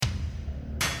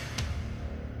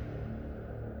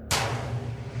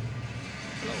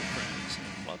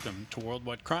welcome to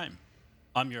Worldwide Crime.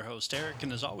 I'm your host, Eric,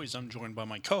 and as always, I'm joined by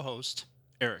my co host,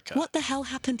 Erica. What the hell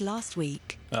happened last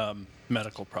week?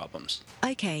 Medical problems.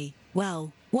 Okay,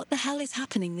 well, what the hell is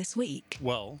happening this week?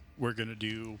 Well, we're going to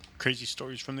do crazy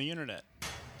stories from the internet.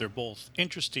 They're both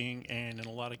interesting and, in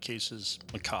a lot of cases,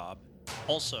 macabre.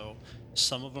 Also,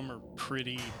 some of them are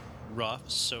pretty rough,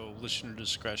 so listener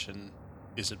discretion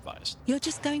is advised. You're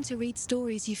just going to read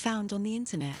stories you found on the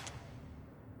internet.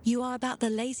 You are about the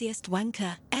laziest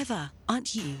wanker ever,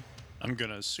 aren't you? I'm going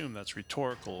to assume that's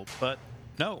rhetorical, but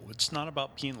no, it's not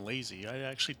about being lazy. I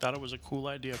actually thought it was a cool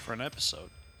idea for an episode.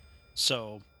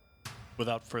 So,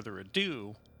 without further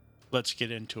ado, let's get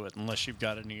into it, unless you've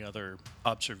got any other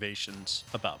observations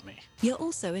about me. You're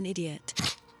also an idiot.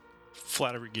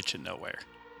 Flattery gets you nowhere.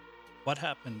 What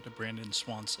happened to Brandon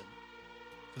Swanson?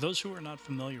 For those who are not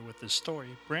familiar with this story,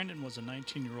 Brandon was a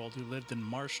 19-year-old who lived in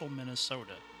Marshall,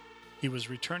 Minnesota. He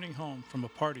was returning home from a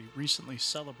party recently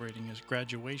celebrating his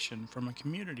graduation from a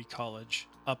community college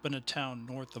up in a town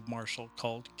north of Marshall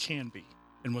called Canby,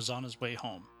 and was on his way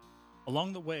home.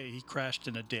 Along the way, he crashed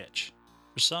in a ditch.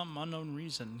 For some unknown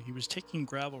reason, he was taking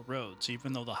gravel roads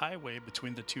even though the highway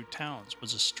between the two towns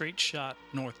was a straight shot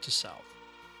north to south.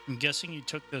 I'm guessing he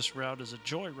took this route as a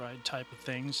joyride type of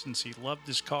thing since he loved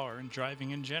his car and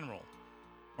driving in general.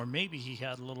 Or maybe he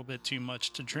had a little bit too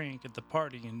much to drink at the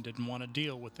party and didn't want to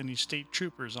deal with any state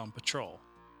troopers on patrol.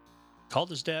 Called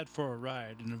his dad for a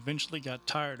ride and eventually got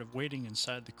tired of waiting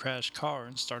inside the crashed car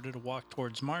and started to walk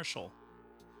towards Marshall.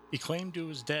 He claimed to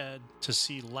his dad to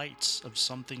see lights of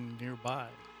something nearby,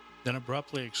 then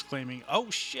abruptly exclaiming,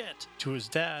 "Oh shit!" to his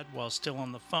dad while still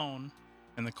on the phone,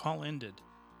 and the call ended.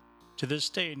 To this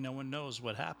day, no one knows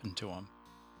what happened to him.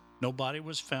 No body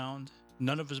was found,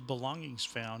 none of his belongings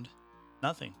found,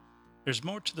 nothing. There's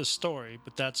more to the story,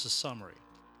 but that's a summary.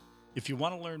 If you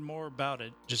want to learn more about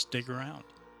it, just dig around.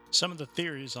 Some of the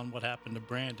theories on what happened to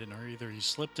Brandon are either he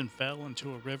slipped and fell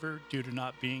into a river due to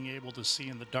not being able to see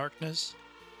in the darkness,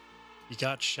 he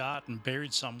got shot and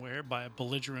buried somewhere by a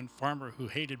belligerent farmer who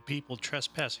hated people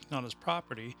trespassing on his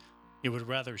property. He would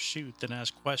rather shoot than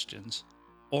ask questions.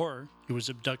 Or he was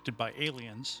abducted by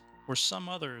aliens, or some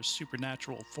other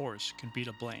supernatural force could be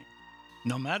to blame.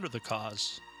 No matter the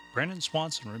cause, Brandon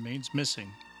Swanson remains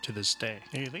missing to this day.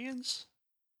 Aliens?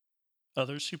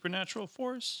 Other supernatural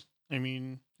force? I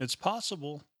mean, it's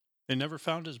possible. They never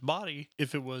found his body.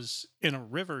 If it was in a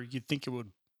river, you'd think it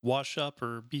would wash up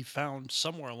or be found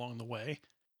somewhere along the way.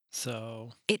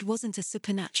 So, It wasn't a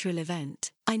supernatural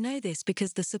event. I know this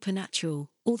because the supernatural,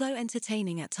 although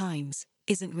entertaining at times,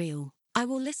 isn't real. I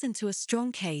will listen to a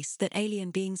strong case that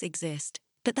alien beings exist,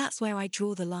 but that's where I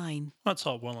draw the line. that's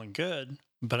all well and good.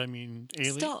 But I mean,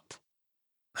 Stop.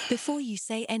 Before you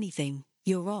say anything,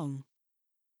 you're wrong.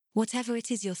 Whatever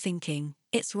it is you're thinking,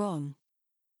 it's wrong.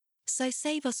 So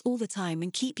save us all the time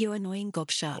and keep your annoying gob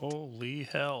shut. Holy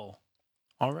hell.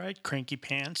 All right, cranky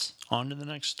pants, on to the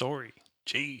next story.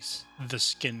 Jeez. The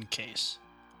skin case.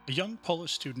 A young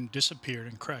Polish student disappeared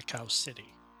in Krakow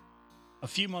City. A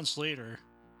few months later,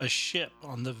 a ship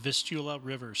on the Vistula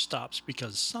River stops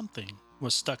because something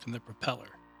was stuck in the propeller.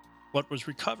 What was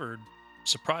recovered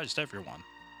surprised everyone.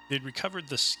 They'd recovered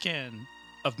the skin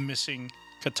of missing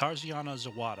Katarzyana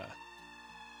Zawada.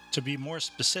 To be more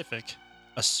specific,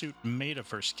 a suit made of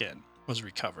her skin was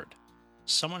recovered.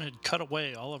 Someone had cut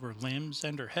away all of her limbs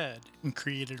and her head and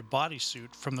created a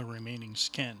bodysuit from the remaining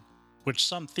skin, which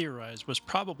some theorize was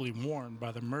probably worn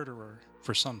by the murderer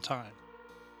for some time.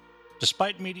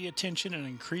 Despite media attention and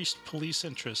increased police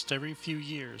interest every few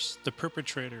years, the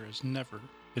perpetrator has never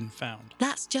been found.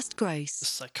 That's just The gross.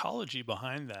 psychology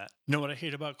behind that. You know what I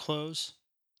hate about clothes?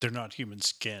 They're not human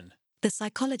skin. The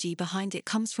psychology behind it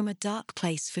comes from a dark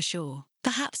place for sure.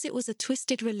 Perhaps it was a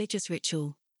twisted religious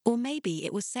ritual, or maybe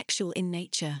it was sexual in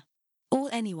nature. All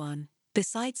anyone,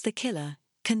 besides the killer,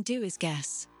 can do is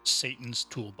guess. Satan's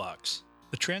toolbox.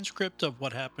 The transcript of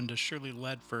what happened to Shirley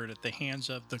Ledford at the hands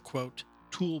of the, quote,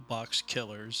 toolbox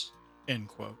killers, end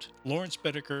quote, Lawrence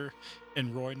Bittaker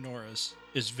and Roy Norris,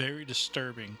 is very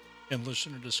disturbing, and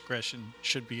listener discretion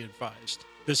should be advised.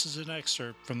 This is an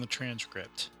excerpt from the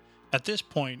transcript. At this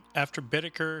point, after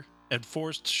Bittaker had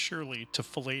forced Shirley to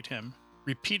fillet him,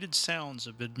 repeated sounds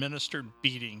of administered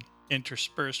beating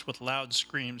interspersed with loud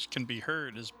screams can be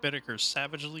heard as Bittaker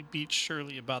savagely beats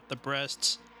Shirley about the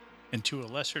breasts and, to a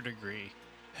lesser degree,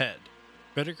 head.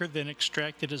 Bittaker then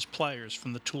extracted his pliers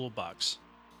from the toolbox.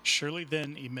 Shirley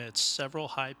then emits several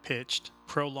high-pitched,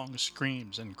 prolonged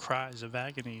screams and cries of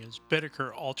agony as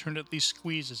Bittaker alternately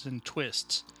squeezes and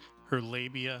twists her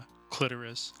labia,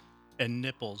 clitoris, and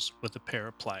nipples with a pair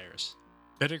of pliers.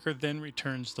 Bittaker then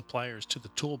returns the pliers to the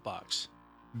toolbox.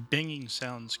 Banging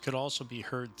sounds could also be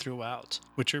heard throughout,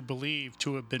 which are believed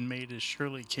to have been made as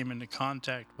Shirley came into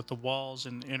contact with the walls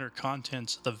and inner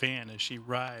contents of the van as she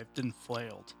writhed and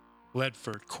flailed.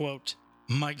 Ledford, quote,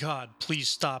 "My God, please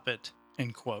stop it,"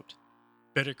 end quote.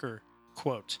 Bittaker,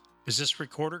 quote, "Is this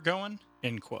recorder going?"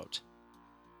 End quote.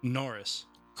 Norris,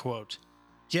 quote,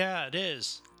 "Yeah, it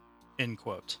is," end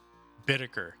quote.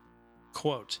 Bittaker,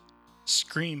 quote,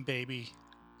 "Scream, baby.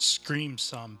 Scream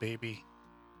some, baby,"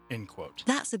 end quote.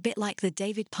 That's a bit like the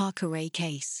David Parker Ray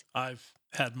case. I've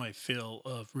had my fill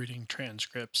of reading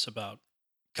transcripts about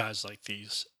guys like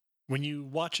these. When you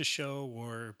watch a show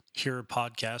or hear a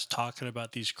podcast talking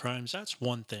about these crimes, that's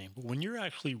one thing. But when you're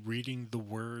actually reading the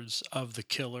words of the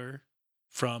killer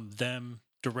from them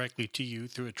directly to you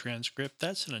through a transcript,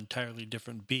 that's an entirely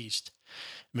different beast.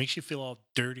 It makes you feel all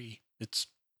dirty. It's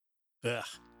ugh.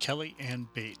 Kelly Ann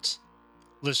Bates.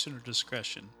 Listener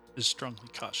discretion is strongly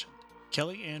cautioned.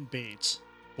 Kelly Ann Bates,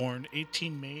 born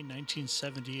 18 May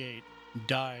 1978,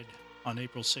 died on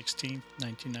April 16,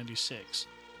 1996,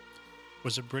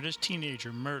 was a British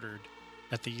teenager murdered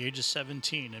at the age of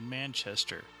 17 in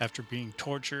Manchester after being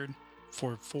tortured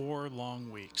for 4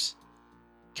 long weeks.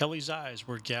 Kelly's eyes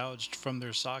were gouged from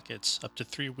their sockets up to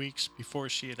 3 weeks before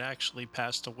she had actually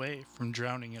passed away from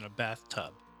drowning in a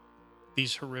bathtub.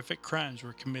 These horrific crimes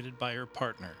were committed by her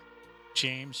partner,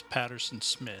 James Patterson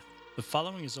Smith. The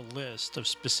following is a list of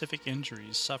specific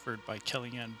injuries suffered by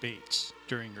Kellyanne Bates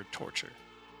during her torture: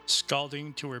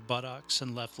 scalding to her buttocks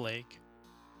and left leg,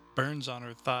 burns on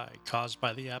her thigh caused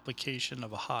by the application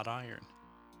of a hot iron,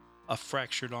 a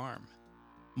fractured arm,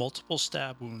 multiple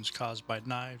stab wounds caused by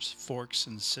knives, forks,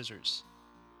 and scissors,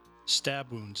 stab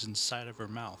wounds inside of her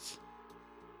mouth,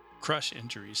 crush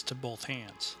injuries to both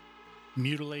hands,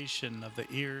 mutilation of the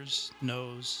ears,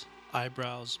 nose,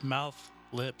 eyebrows, mouth,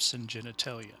 lips, and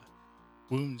genitalia,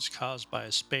 wounds caused by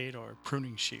a spade or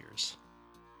pruning shears,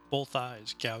 both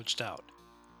eyes gouged out,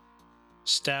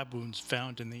 stab wounds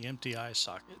found in the empty eye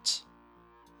sockets,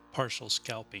 partial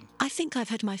scalping. I think I've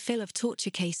had my fill of torture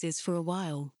cases for a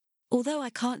while. Although I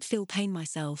can't feel pain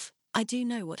myself, I do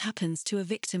know what happens to a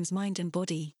victim's mind and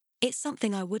body. It's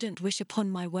something I wouldn't wish upon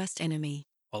my worst enemy.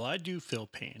 Well, I do feel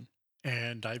pain,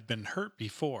 and I've been hurt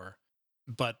before,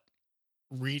 but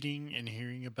reading and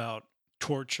hearing about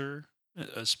torture,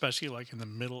 especially like in the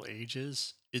Middle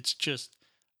Ages, it's just,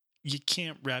 you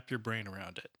can't wrap your brain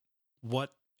around it.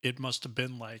 What it must have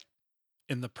been like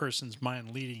in the person's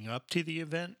mind leading up to the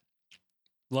event,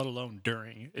 let alone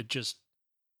during. It just,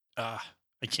 I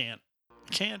can't. I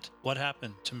can't. What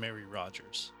happened to Mary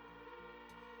Rogers?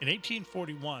 In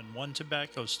 1841, one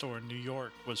tobacco store in New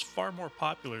York was far more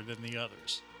popular than the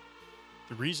others.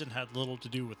 The reason had little to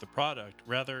do with the product,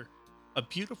 rather, a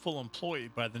beautiful employee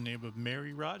by the name of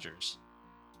Mary Rogers.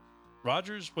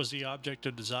 Rogers was the object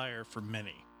of desire for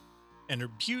many, and her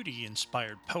beauty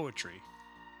inspired poetry.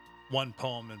 One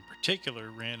poem in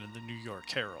particular ran in the New York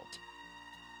Herald.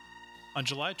 On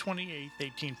July 28,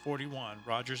 1841,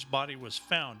 Rogers' body was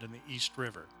found in the East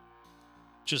River.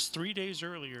 Just 3 days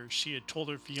earlier, she had told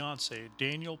her fiancé,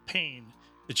 Daniel Payne,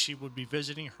 that she would be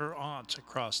visiting her aunt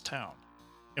across town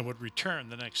and would return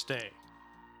the next day.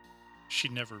 She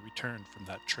never returned from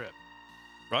that trip.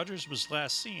 Rogers was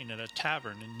last seen at a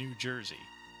tavern in New Jersey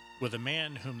with a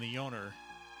man whom the owner,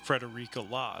 Frederica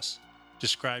Loss,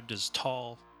 described as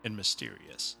tall and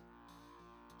mysterious.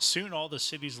 Soon all the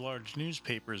city's large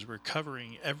newspapers were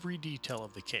covering every detail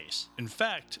of the case. In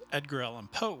fact, Edgar Allan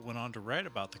Poe went on to write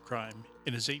about the crime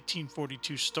in his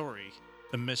 1842 story,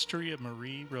 The Mystery of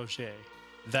Marie Roget.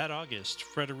 That August,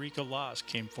 Frederica Loss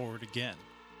came forward again,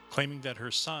 claiming that her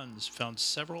sons found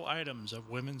several items of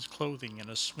women's clothing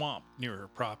in a swamp near her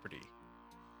property.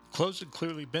 The clothes had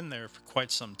clearly been there for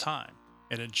quite some time,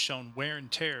 and had shown wear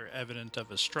and tear evident of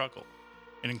a struggle.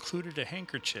 It included a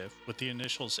handkerchief with the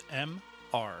initials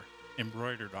M.R.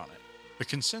 embroidered on it. The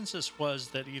consensus was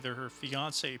that either her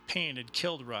fiancé Payne had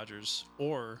killed Rogers,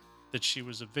 or that she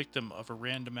was a victim of a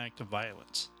random act of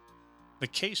violence. The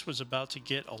case was about to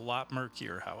get a lot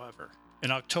murkier, however.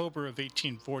 In October of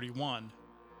 1841,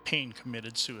 Payne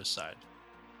committed suicide,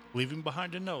 leaving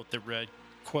behind a note that read,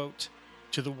 quote,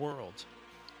 "To the world,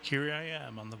 here I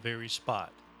am on the very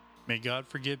spot. May God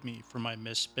forgive me for my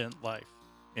misspent life,"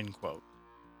 end quote.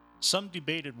 Some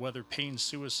debated whether Payne's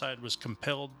suicide was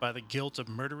compelled by the guilt of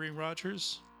murdering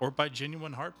Rogers or by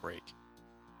genuine heartbreak.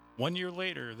 1 year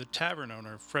later, the tavern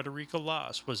owner, Frederica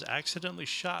Loss, was accidentally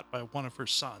shot by one of her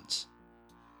sons.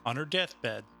 On her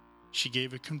deathbed, she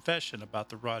gave a confession about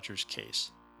the Rogers case,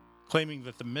 claiming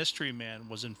that the mystery man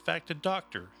was in fact a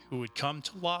doctor who had come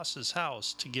to Loss's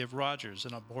house to give Rogers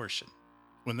an abortion.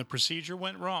 When the procedure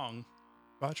went wrong,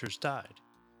 Rogers died.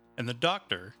 and the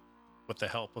doctor, with the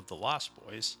help of the Lost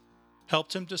Boys,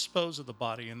 helped him dispose of the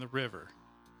body in the river.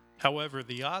 However,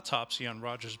 the autopsy on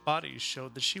Roger's body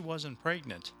showed that she wasn't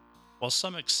pregnant. While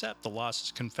some accept the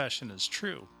Lost's confession as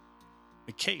true,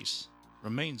 the case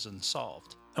remains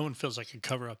unsolved. That one feels like a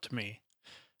cover up to me.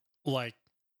 Like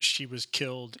she was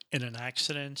killed in an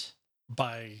accident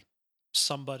by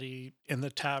somebody in the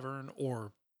tavern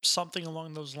or something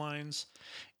along those lines.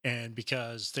 And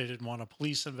because they didn't want a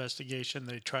police investigation,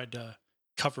 they tried to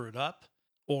cover it up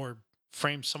or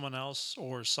frame someone else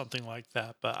or something like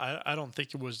that. But I don't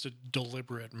think it was a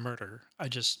deliberate murder.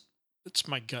 It's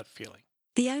my gut feeling.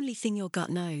 The only thing your gut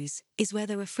knows is where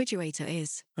the refrigerator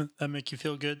is. That make you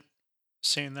feel good?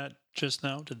 Saying that just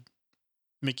now to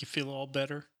make you feel all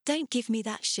better? Don't give me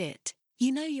that shit.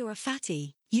 You know you're a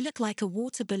fatty. You look like a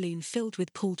water balloon filled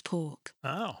with pulled pork.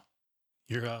 Oh,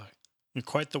 you're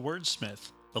quite the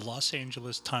wordsmith. The Los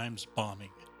Angeles Times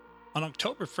bombing. On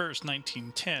October 1st,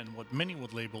 1910, what many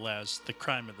would label as the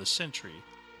crime of the century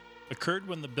occurred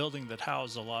when the building that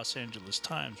housed the Los Angeles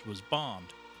Times was bombed,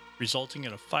 resulting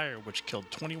in a fire which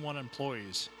killed 21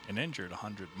 employees and injured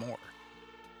 100 more.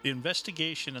 The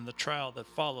investigation and the trial that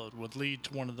followed would lead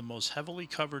to one of the most heavily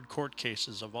covered court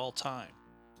cases of all time.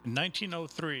 In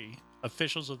 1903,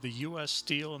 officials of the U.S.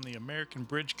 Steel and the American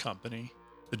Bridge Company,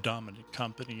 the dominant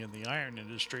company in the iron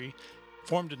industry,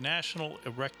 formed a National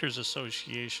Erectors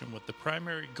Association with the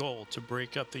primary goal to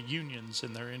break up the unions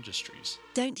in their industries.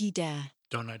 Don't you dare.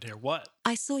 Don't I dare what?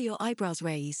 I saw your eyebrows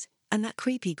raise, and that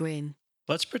creepy grin.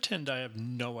 Let's pretend I have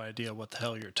no idea what the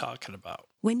hell you're talking about.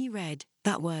 When you read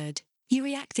that word, you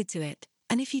reacted to it,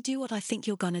 and if you do what I think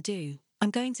you're gonna do,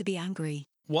 I'm going to be angry.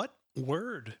 What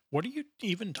word? What are you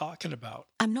even talking about?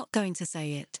 I'm not going to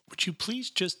say it. Would you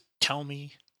please just tell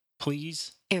me,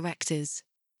 please? Erectors.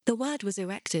 The word was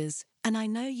erectors, and I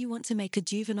know you want to make a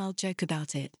juvenile joke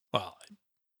about it. Well, I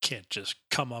can't just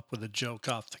come up with a joke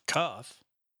off the cuff.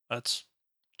 That's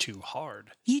too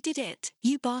hard. You did it,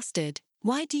 you bastard.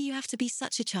 Why do you have to be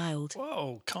such a child?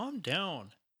 Whoa, calm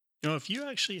down. You know, if you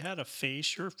actually had a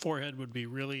face, your forehead would be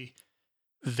really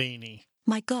veiny.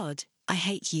 My God, I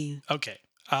hate you. Okay,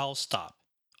 I'll stop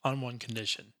on one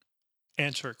condition.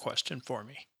 Answer a question for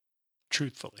me,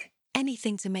 truthfully.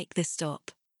 Anything to make this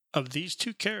stop. Of these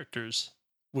two characters,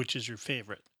 which is your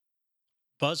favorite?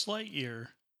 Buzz Lightyear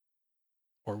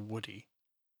or Woody?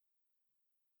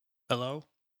 Hello?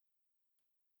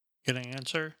 Gonna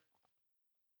answer?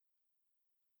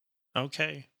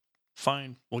 Okay,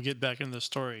 fine. We'll get back into the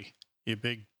story, you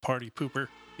big party pooper.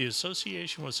 The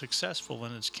association was successful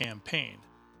in its campaign,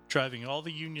 driving all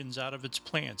the unions out of its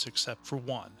plants except for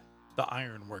one, the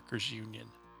Iron Workers Union.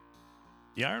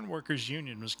 The Iron Workers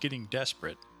Union was getting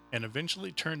desperate and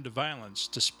eventually turned to violence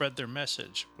to spread their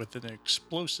message with an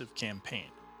explosive campaign.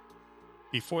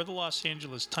 Before the Los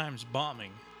Angeles Times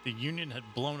bombing, the Union had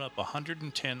blown up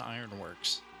 110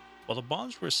 ironworks. While the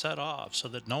bombs were set off so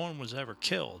that no one was ever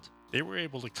killed, they were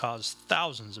able to cause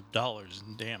thousands of dollars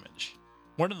in damage.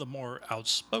 One of the more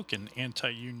outspoken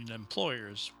anti-union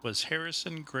employers was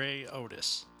Harrison Gray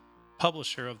Otis,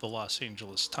 publisher of the Los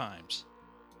Angeles Times.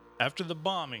 After the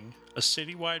bombing, a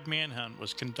citywide manhunt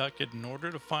was conducted in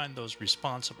order to find those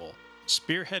responsible.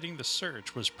 Spearheading the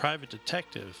search was private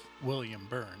detective William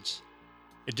Burns.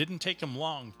 It didn't take him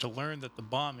long to learn that the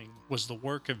bombing was the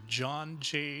work of John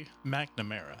J.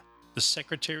 McNamara, the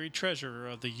secretary-treasurer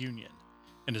of the Union,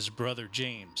 and his brother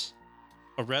James.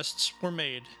 Arrests were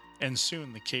made, and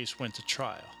soon the case went to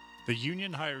trial. The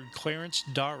Union hired Clarence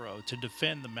Darrow to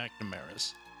defend the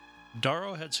McNamaras.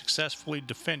 Darrow had successfully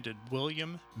defended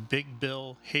William Big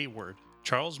Bill Hayward,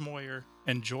 Charles Moyer,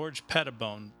 and George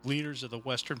Pettibone, leaders of the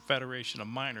Western Federation of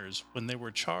Miners, when they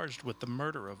were charged with the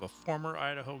murder of a former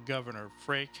Idaho governor,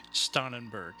 Frank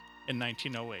Staudenberg, in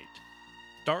 1908.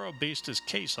 Darrow based his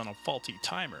case on a faulty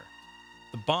timer.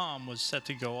 The bomb was set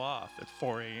to go off at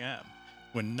 4 a.m.,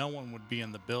 when no one would be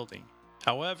in the building.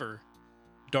 However,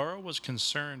 Darrow was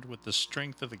concerned with the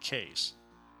strength of the case,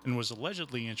 and was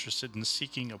allegedly interested in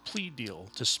seeking a plea deal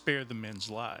to spare the men's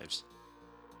lives.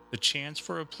 The chance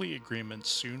for a plea agreement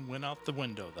soon went out the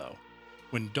window, though,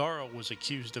 when Darrow was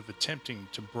accused of attempting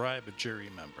to bribe a jury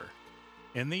member.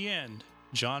 In the end,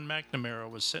 John McNamara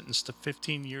was sentenced to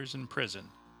 15 years in prison,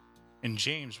 and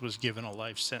James was given a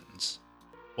life sentence.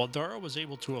 While Darrow was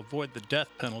able to avoid the death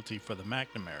penalty for the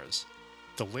McNamaras,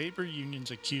 the labor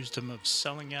unions accused him of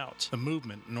selling out the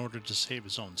movement in order to save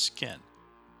his own skin.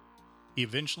 He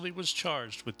eventually was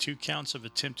charged with 2 counts of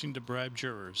attempting to bribe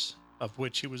jurors, of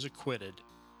which he was acquitted,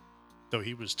 though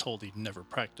he was told he'd never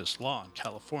practice law in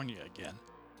California again.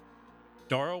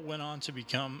 Darrow went on to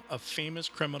become a famous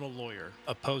criminal lawyer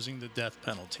opposing the death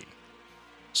penalty.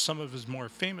 Some of his more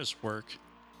famous work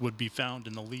would be found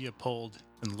in the Leopold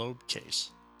and Loeb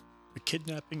case, the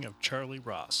kidnapping of Charlie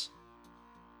Ross.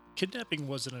 Kidnapping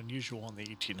wasn't unusual in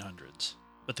the 1800s,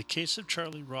 but the case of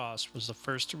Charlie Ross was the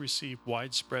first to receive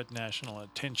widespread national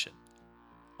attention.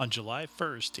 On July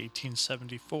 1st,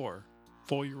 1874,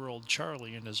 4-year-old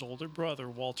Charlie and his older brother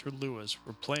Walter Lewis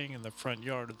were playing in the front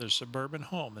yard of their suburban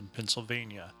home in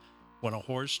Pennsylvania when a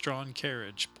horse-drawn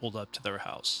carriage pulled up to their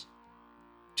house.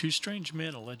 Two strange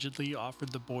men allegedly offered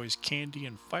the boys candy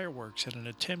and fireworks in an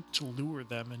attempt to lure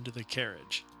them into the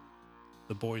carriage.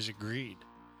 The boys agreed,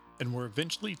 and were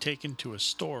eventually taken to a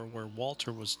store where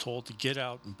Walter was told to get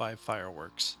out and buy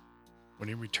fireworks. When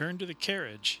he returned to the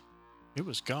carriage, it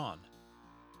was gone,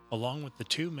 along with the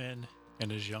two men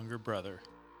and his younger brother.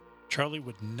 Charlie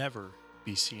would never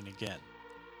be seen again.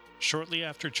 Shortly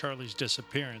after Charlie's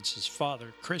disappearance, his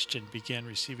father, Christian, began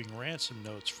receiving ransom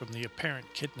notes from the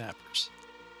apparent kidnappers.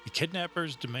 The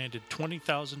kidnappers demanded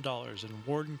 $20,000 and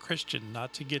warned Christian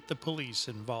not to get the police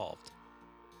involved.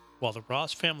 While the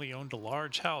Ross family owned a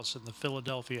large house in the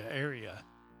Philadelphia area,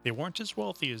 they weren't as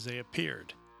wealthy as they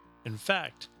appeared. In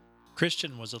fact,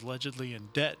 Christian was allegedly in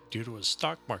debt due to a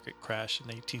stock market crash in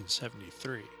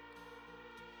 1873.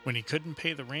 When he couldn't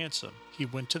pay the ransom, he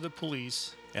went to the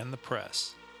police and the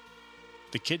press.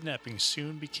 The kidnapping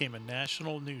soon became a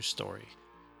national news story,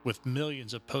 with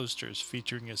millions of posters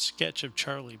featuring a sketch of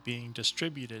Charlie being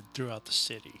distributed throughout the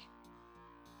city.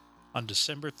 On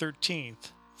December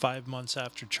 13th, 5 months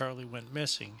after Charlie went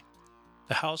missing,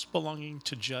 the house belonging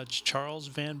to Judge Charles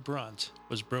Van Brunt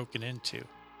was broken into.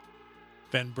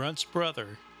 Van Brunt's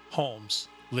brother, Holmes,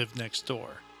 lived next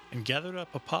door and gathered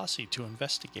up a posse to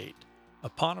investigate.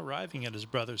 Upon arriving at his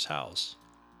brother's house,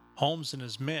 Holmes and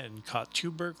his men caught two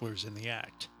burglars in the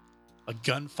act. A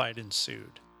gunfight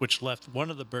ensued, which left one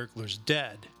of the burglars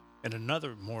dead and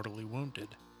another mortally wounded.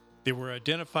 They were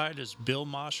identified as Bill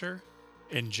Mosher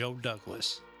and Joe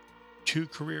Douglas, two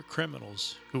career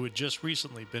criminals who had just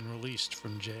recently been released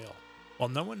from jail. While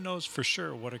no one knows for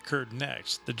sure what occurred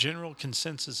next, the general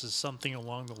consensus is something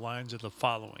along the lines of the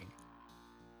following.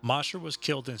 Mosher was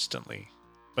killed instantly,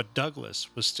 but Douglas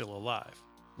was still alive.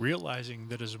 Realizing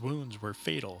that his wounds were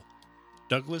fatal,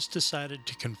 Douglas decided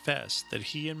to confess that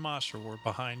he and Mosher were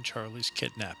behind Charlie's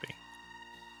kidnapping.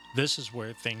 This is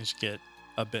where things get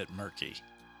a bit murky.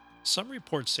 Some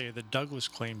reports say that Douglas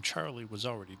claimed Charlie was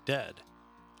already dead,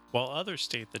 while others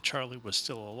state that Charlie was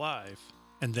still alive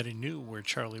and that he knew where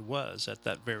Charlie was at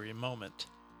that very moment.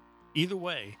 Either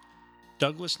way,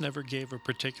 Douglas never gave a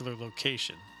particular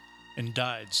location and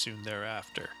died soon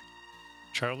thereafter.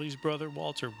 Charlie's brother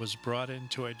Walter was brought in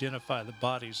to identify the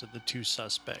bodies of the two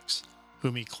suspects,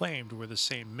 whom he claimed were the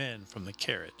same men from the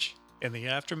carriage. In the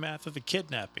aftermath of the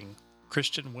kidnapping,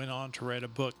 Christian went on to write a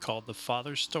book called The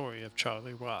Father's Story of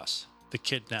Charlie Ross, the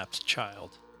Kidnapped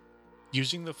Child,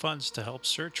 using the funds to help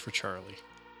search for Charlie.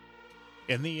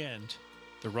 In the end,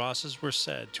 the Rosses were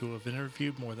said to have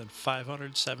interviewed more than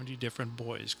 570 different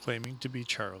boys claiming to be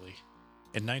Charlie.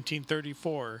 In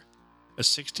 1934, a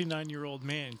 69-year-old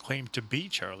man claimed to be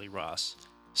Charlie Ross,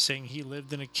 saying he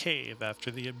lived in a cave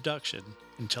after the abduction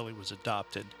until he was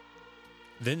adopted,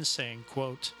 then saying,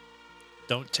 quote,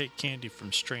 "Don't take candy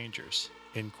from strangers,"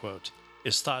 end quote,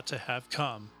 is thought to have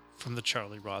come from the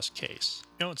Charlie Ross case.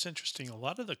 You know, it's interesting. A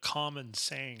lot of the common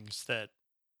sayings that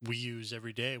we use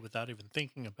every day without even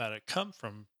thinking about it come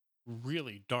from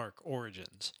really dark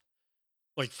origins.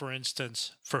 Like, for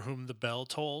instance, "For whom the bell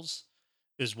tolls"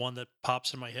 is one that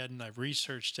pops in my head, and I've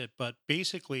researched it. But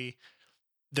basically,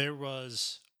 there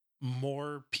was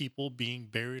more people being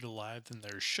buried alive than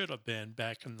there should have been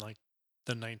back in like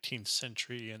the 19th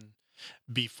century and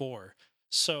before.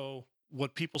 So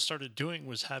what people started doing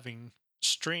was having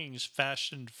strings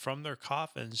fashioned from their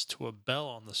coffins to a bell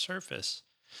on the surface.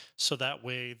 So that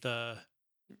way the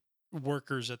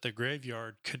workers at the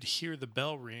graveyard could hear the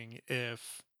bell ring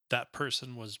if that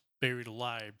person was buried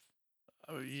alive,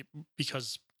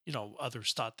 because,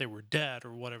 others thought they were dead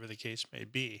or whatever the case may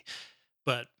be.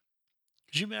 But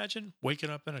could you imagine waking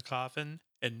up in a coffin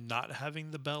and not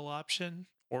having the bell option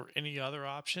or any other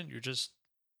option? You're just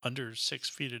under 6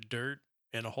 feet of dirt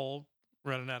in a hole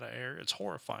running out of air. It's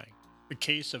horrifying. The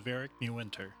case of Eric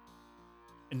Muenter.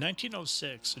 In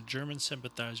 1906, a German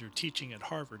sympathizer teaching at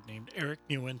Harvard named Eric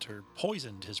Muenter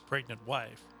poisoned his pregnant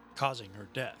wife, causing her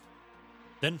death,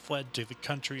 then fled to the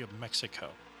country of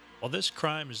Mexico. While this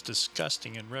crime is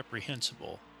disgusting and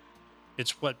reprehensible,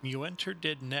 it's what Muenter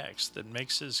did next that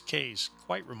makes his case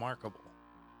quite remarkable.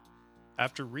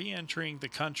 After re-entering the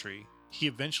country, he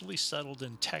eventually settled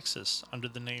in Texas under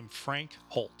the name Frank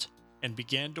Holt and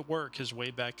began to work his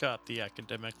way back up the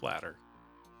academic ladder.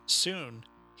 Soon,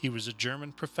 He was a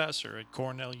German professor at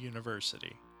Cornell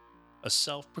University. A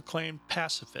self-proclaimed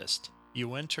pacifist,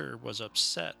 Uenter was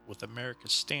upset with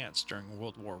America's stance during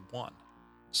World War I.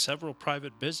 Several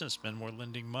private businessmen were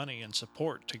lending money and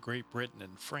support to Great Britain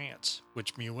and France,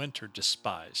 which Uenter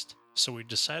despised, so he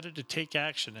decided to take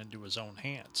action into his own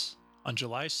hands. On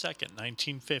July 2,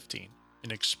 1915,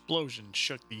 an explosion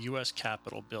shook the U.S.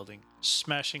 Capitol building,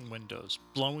 smashing windows,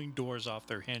 blowing doors off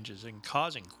their hinges, and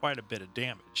causing quite a bit of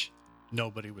damage.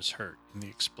 Nobody was hurt in the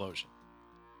explosion.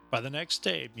 By the next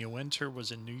day, Uenter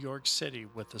was in New York City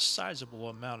with a sizable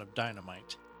amount of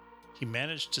dynamite. He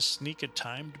managed to sneak a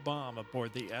timed bomb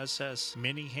aboard the SS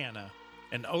Minnehaha,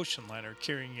 an ocean liner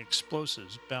carrying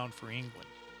explosives bound for England.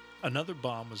 Another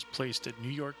bomb was placed at New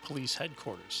York Police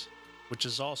Headquarters, which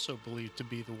is also believed to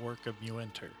be the work of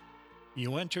Uenter.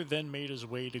 Uenter then made his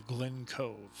way to Glen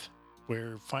Cove,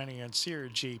 where financier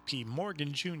J.P.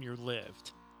 Morgan Jr.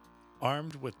 lived.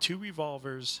 Armed with 2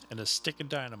 revolvers and a stick of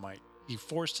dynamite, he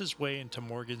forced his way into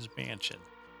Morgan's mansion,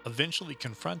 eventually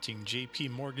confronting J.P.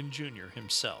 Morgan Jr.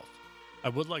 himself. I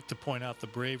would like to point out the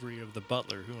bravery of the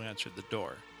butler who answered the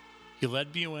door. He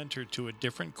led Uenter to a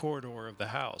different corridor of the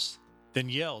house, then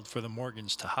yelled for the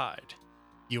Morgans to hide.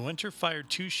 Uenter fired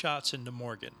 2 shots into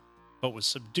Morgan, but was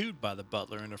subdued by the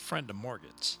butler and a friend of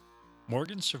Morgan's.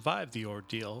 Morgan survived the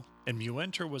ordeal, and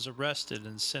Uenter was arrested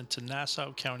and sent to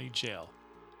Nassau County Jail.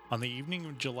 On the evening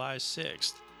of July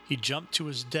 6th, he jumped to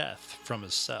his death from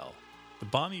his cell. The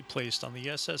bomb he placed on the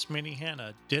SS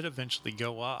Minnehaha did eventually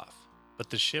go off, but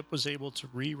the ship was able to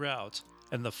reroute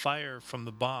and the fire from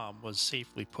the bomb was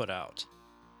safely put out.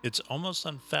 It's almost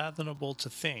unfathomable to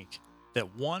think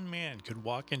that one man could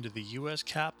walk into the U.S.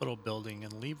 Capitol building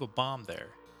and leave a bomb there,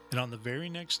 and on the very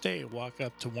next day walk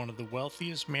up to one of the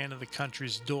wealthiest men of the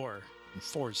country's door and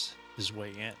force his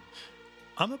way in.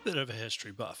 I'm a bit of a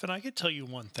history buff, and I can tell you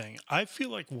one thing. I feel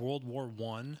like World War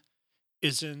I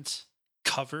isn't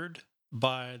covered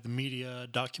by the media,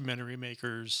 documentary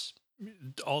makers,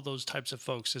 all those types of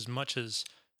folks as much as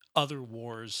other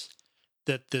wars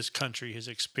that this country has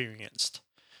experienced.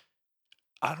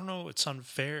 I don't know, it's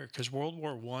unfair because World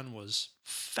War I was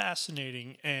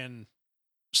fascinating and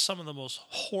some of the most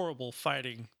horrible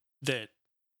fighting that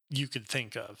you could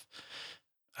think of.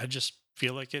 I just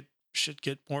feel like it should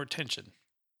get more attention,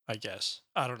 I guess.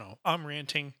 I don't know. I'm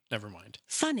ranting. Never mind.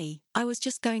 Funny, I was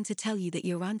just going to tell you that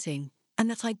you're ranting, and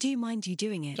that I do mind you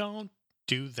doing it. Don't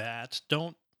do that.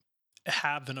 Don't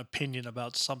have an opinion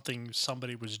about something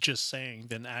somebody was just saying,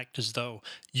 then act as though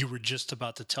you were just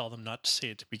about to tell them not to say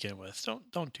it to begin with.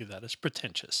 Don't do that. It's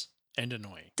pretentious and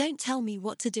annoying. Don't tell me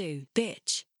what to do,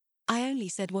 bitch. I only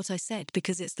said what I said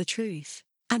because it's the truth.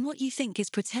 And what you think is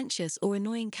pretentious or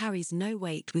annoying carries no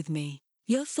weight with me.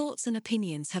 Your thoughts and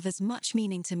opinions have as much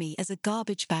meaning to me as a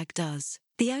garbage bag does.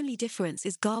 The only difference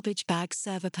is garbage bags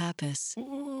serve a purpose.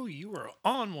 Ooh, you are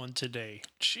on one today.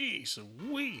 Jeez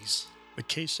Louise. The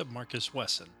case of Marcus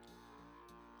Wesson.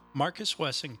 Marcus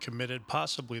Wesson committed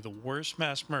possibly the worst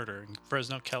mass murder in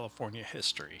Fresno, California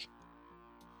history.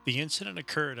 The incident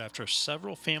occurred after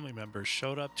several family members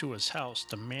showed up to his house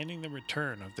demanding the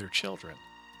return of their children.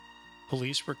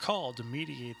 Police were called to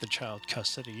mediate the child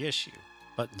custody issue,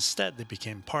 but instead they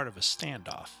became part of a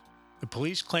standoff. The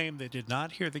police claimed they did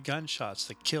not hear the gunshots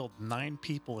that killed 9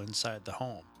 people inside the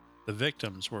home. The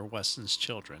victims were Wesson's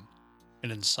children,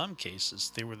 and in some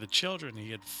cases they were the children he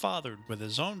had fathered with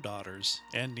his own daughters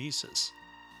and nieces.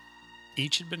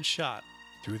 Each had been shot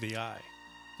through the eye.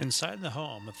 Inside the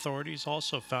home, authorities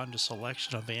also found a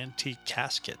selection of antique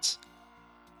caskets.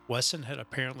 Wesson had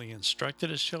apparently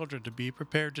instructed his children to be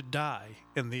prepared to die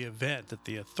in the event that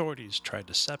the authorities tried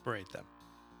to separate them.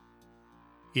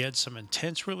 He had some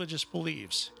intense religious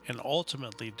beliefs and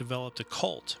ultimately developed a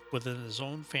cult within his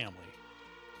own family.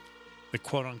 The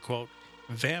quote-unquote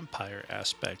vampire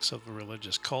aspects of the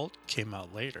religious cult came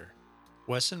out later.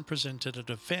 Wesson presented a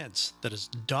defense that his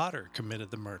daughter committed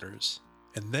the murders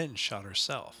and then shot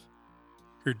herself.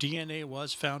 Her DNA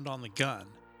was found on the gun,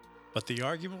 but the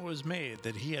argument was made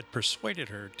that he had persuaded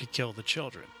her to kill the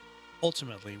children.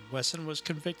 Ultimately, Wesson was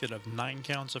convicted of 9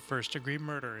 counts of first-degree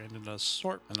murder and an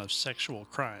assortment of sexual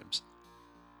crimes.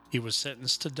 He was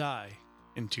sentenced to die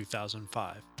in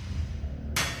 2005.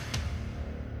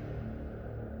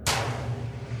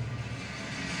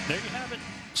 There you have it.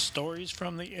 Stories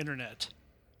from the internet.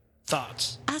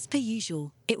 Thoughts? As per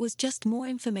usual, it was just more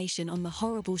information on the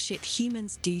horrible shit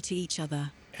humans do to each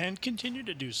other. And continue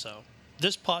to do so.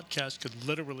 This podcast could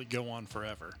literally go on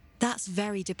forever. That's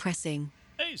very depressing.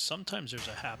 Hey, sometimes there's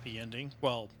a happy ending.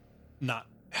 Well, not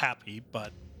happy,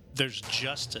 but there's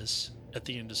justice at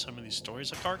the end of some of these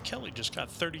stories. Like R. Kelly just got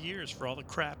 30 years for all the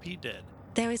crap he did.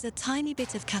 There is a tiny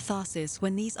bit of catharsis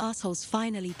when these assholes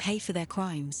finally pay for their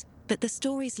crimes, but the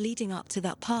stories leading up to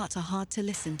that part are hard to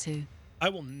listen to. I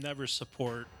will never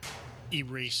support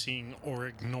erasing or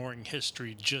ignoring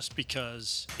history just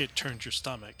because it turns your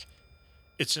stomach.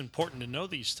 It's important to know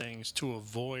these things to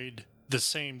avoid the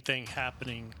same thing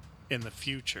happening in the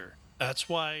future. That's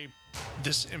why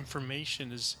this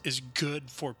information is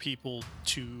good for people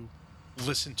to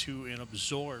listen to and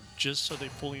absorb, just so they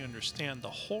fully understand the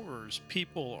horrors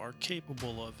people are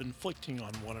capable of inflicting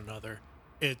on one another.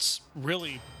 It's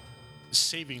really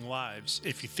saving lives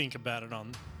if you think about it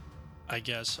on, I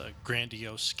guess, a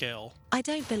grandiose scale. I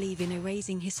don't believe in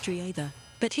erasing history either,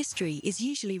 but history is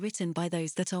usually written by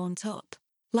those that are on top.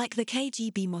 Like the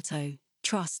KGB motto,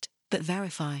 trust, but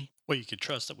verify. Well, you could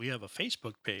trust that we have a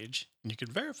Facebook page, and you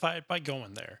can verify it by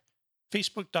going there.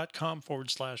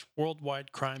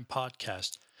 Facebook.com/Worldwide Crime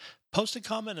Podcast. Post a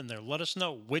comment in there. Let us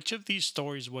know which of these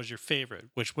stories was your favorite,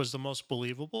 which was the most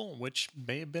believable, and which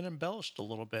may have been embellished a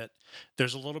little bit.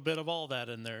 There's a little bit of all that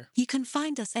in there. You can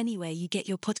find us anywhere you get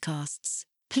your podcasts.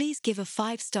 Please give a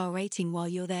 5-star rating while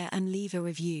you're there and leave a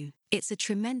review. It's a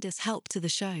tremendous help to the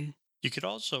show. You could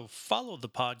also follow the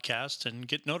podcast and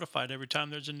get notified every time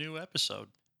there's a new episode.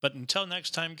 But until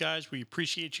next time, guys, we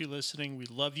appreciate you listening. We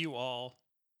love you all.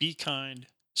 Be kind,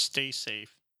 stay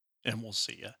safe, and we'll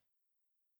see ya.